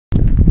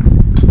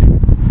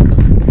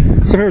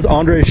So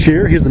I'm here with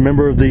Scheer. He's a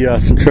member of the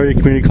Centralia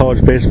Community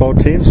College baseball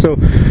team. So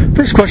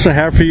first question I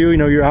have for you,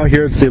 you're out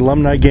here, it's the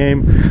alumni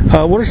game.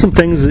 What are some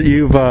things that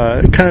you've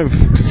kind of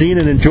seen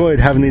and enjoyed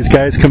having these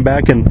guys come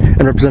back and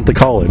represent the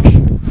college?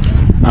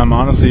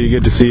 Honestly, you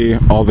get to see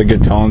all the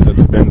good talent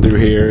that's been through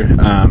here.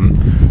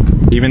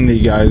 Even the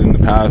guys in the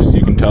past,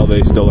 you can tell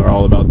they still are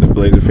all about the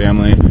Blazer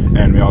family,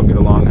 and we all get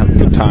along, have a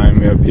good time.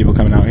 We have people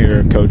coming out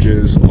here,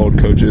 coaches, old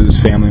coaches,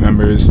 family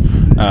members,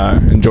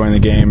 enjoying the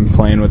game,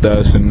 playing with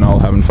us, and all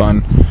having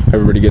fun.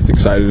 Everybody gets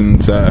excited, and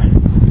it's a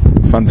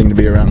fun thing to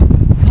be around.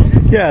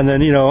 Yeah, and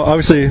then,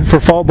 obviously for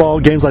fall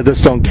ball, games like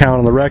this don't count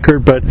on the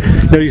record, but,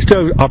 you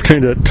still have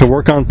opportunity to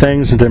work on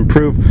things and to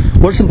improve.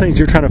 What are some things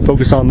you're trying to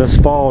focus on this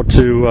fall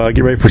to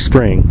get ready for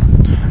spring?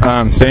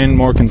 Staying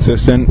more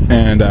consistent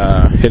and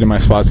hitting my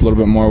spots a little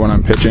bit more when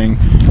I'm pitching.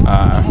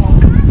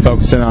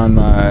 Focusing on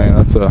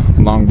that's a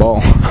long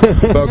ball,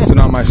 focusing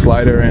on my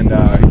slider and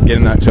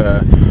getting that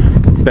to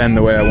bend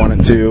the way I want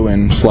it to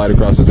and slide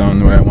across the zone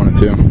the way I want it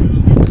to.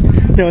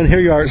 And here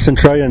you are at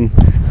Centralia, and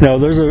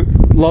there's a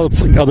lot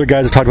of other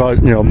guys that talk about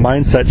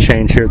mindset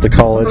change here at the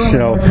college.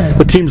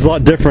 The team's a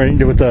lot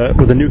different with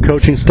a new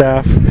coaching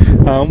staff.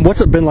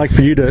 What's it been like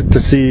for you to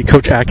see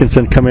Coach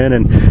Atkinson come in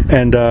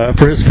and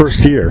for his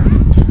first year?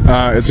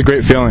 It's a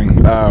great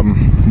feeling.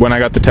 When I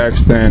got the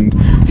text and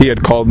he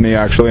had called me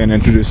actually and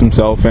introduced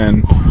himself,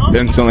 and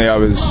instantly I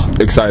was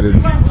excited,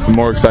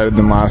 more excited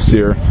than last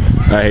year.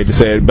 I hate to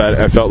say it, but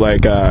I felt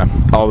like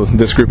all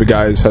this group of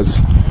guys has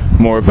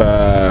more of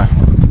a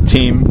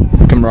team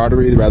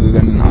camaraderie rather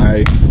than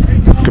high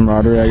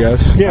camaraderie, I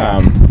guess.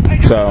 Yeah.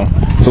 So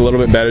it's a little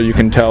bit better. You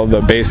can tell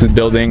the base is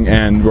building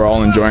and we're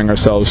all enjoying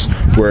ourselves.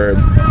 We're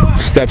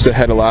steps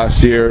ahead of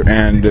last year,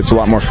 and it's a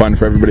lot more fun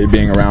for everybody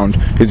being around.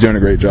 He's doing a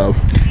great job.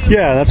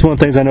 Yeah, that's one of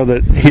the things I know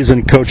that he's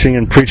been coaching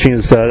and preaching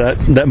is that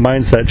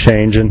mindset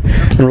change and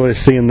really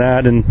seeing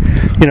that. And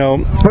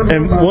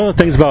and one of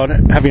the things about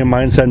having a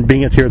mindset and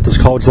being here at this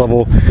college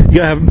level, you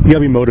gotta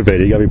be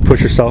motivated. You gotta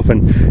push yourself.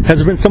 And has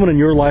there been someone in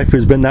your life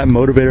who's been that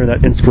motivator and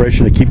that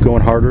inspiration to keep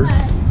going harder?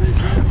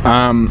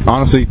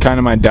 Honestly, kind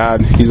of my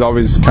dad. He's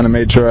always kind of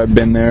made sure I've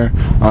been there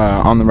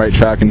on the right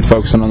track and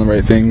focusing on the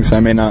right things. I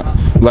may not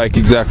like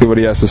exactly what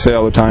he has to say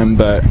all the time,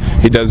 but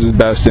he does his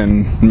best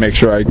and make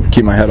sure I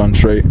keep my head on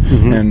straight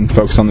and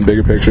focus on the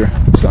bigger picture.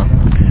 So.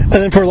 And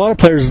then for a lot of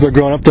players, as they're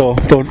growing up,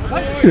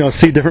 they'll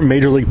see different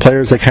major league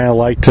players they kind of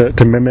like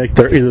to mimic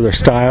either their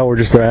style or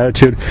just their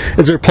attitude.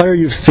 Is there a player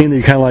you've seen that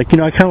you kind of like?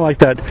 I kind of like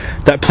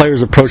that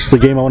player's approach to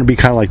the game. I want to be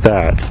kind of like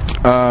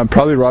that.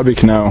 Probably Robbie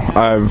Cano.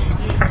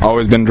 I've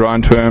always been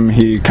drawn to him.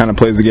 He kind of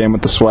plays the game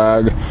with the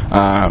swag,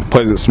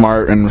 plays it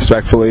smart and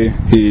respectfully.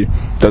 He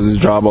does his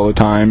job all the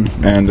time,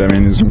 and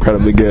he's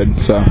incredibly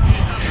good. So.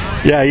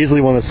 Yeah, easily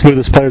one of the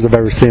smoothest players I've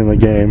ever seen in the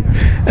game.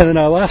 And then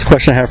last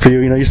question I have for you,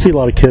 you see a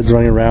lot of kids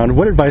running around.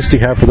 What advice do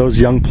you have for those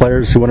young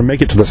players who want to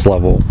make it to this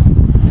level?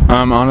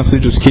 Honestly,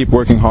 just keep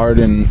working hard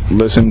and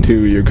listen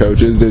to your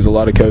coaches. There's a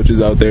lot of coaches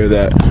out there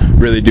that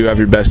really do have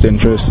your best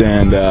interest,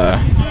 and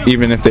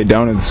even if they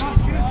don't, it's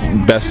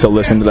best to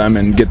listen to them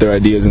and get their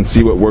ideas and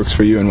see what works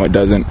for you and what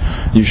doesn't.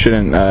 You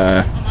shouldn't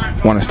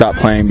want to stop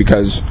playing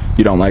because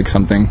you don't like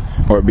something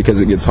or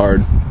because it gets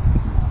hard.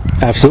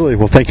 Absolutely.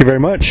 Well, thank you very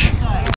much.